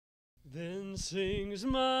Then sings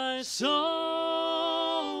my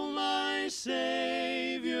soul, my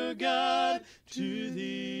Savior God, to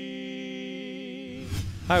thee.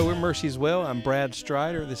 Hi, we're Mercy's Well. I'm Brad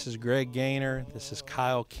Strider. This is Greg Gaynor. This is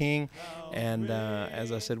Kyle King. And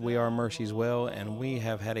as I said, we are Mercy's Well, and we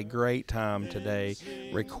have had a great time today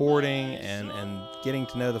recording and getting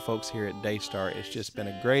to know the folks here at Daystar. It's just been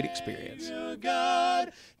a great experience.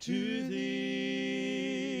 God, to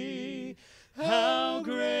thee, how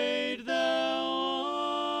great thou art.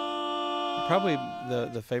 Probably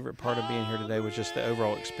the favorite part of being here today was just the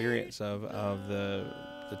overall experience of the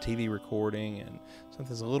TV recording, and something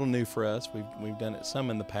that's a little new for us. We've done it some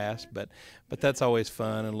in the past, but that's always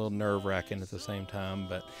fun and a little nerve-wracking at the same time.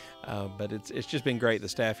 But it's just been great. The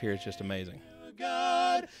staff here is just amazing.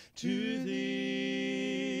 God, to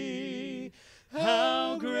thee,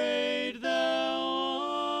 how great